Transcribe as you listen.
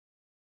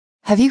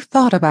Have you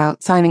thought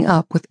about signing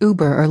up with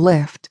Uber or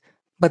Lyft,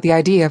 but the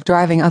idea of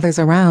driving others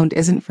around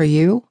isn't for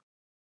you?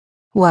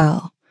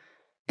 Well,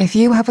 if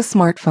you have a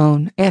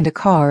smartphone and a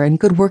car in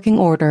good working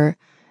order,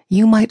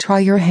 you might try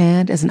your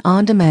hand as an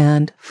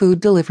on-demand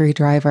food delivery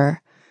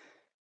driver.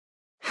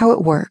 How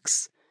it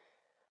works.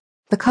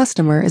 The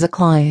customer is a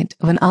client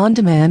of an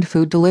on-demand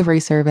food delivery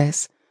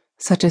service,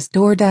 such as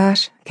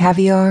DoorDash,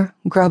 Caviar,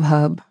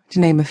 Grubhub, to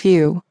name a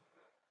few.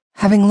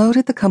 Having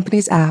loaded the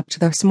company's app to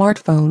their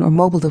smartphone or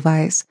mobile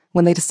device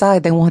when they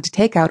decide they want a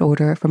takeout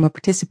order from a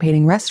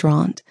participating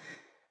restaurant,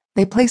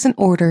 they place an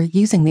order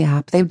using the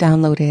app they've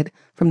downloaded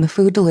from the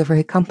food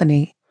delivery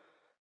company.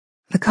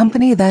 The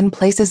company then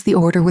places the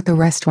order with the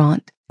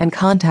restaurant and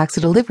contacts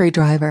a delivery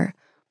driver,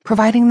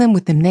 providing them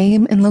with the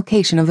name and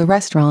location of the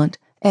restaurant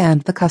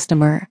and the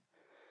customer.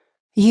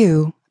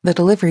 You, the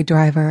delivery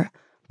driver,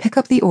 pick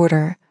up the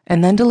order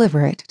and then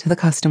deliver it to the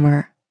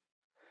customer.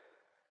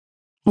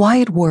 Why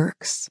it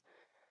works.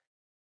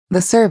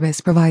 The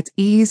service provides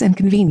ease and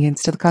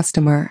convenience to the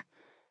customer.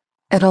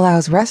 It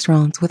allows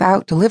restaurants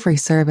without delivery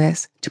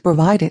service to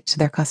provide it to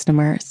their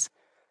customers.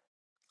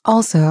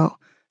 Also,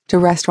 to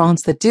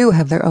restaurants that do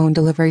have their own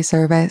delivery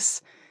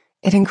service,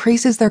 it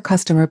increases their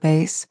customer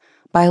base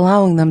by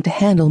allowing them to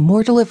handle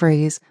more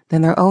deliveries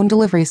than their own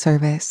delivery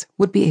service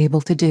would be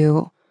able to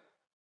do.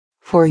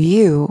 For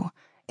you,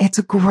 it's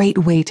a great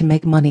way to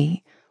make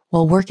money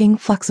while working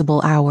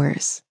flexible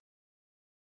hours.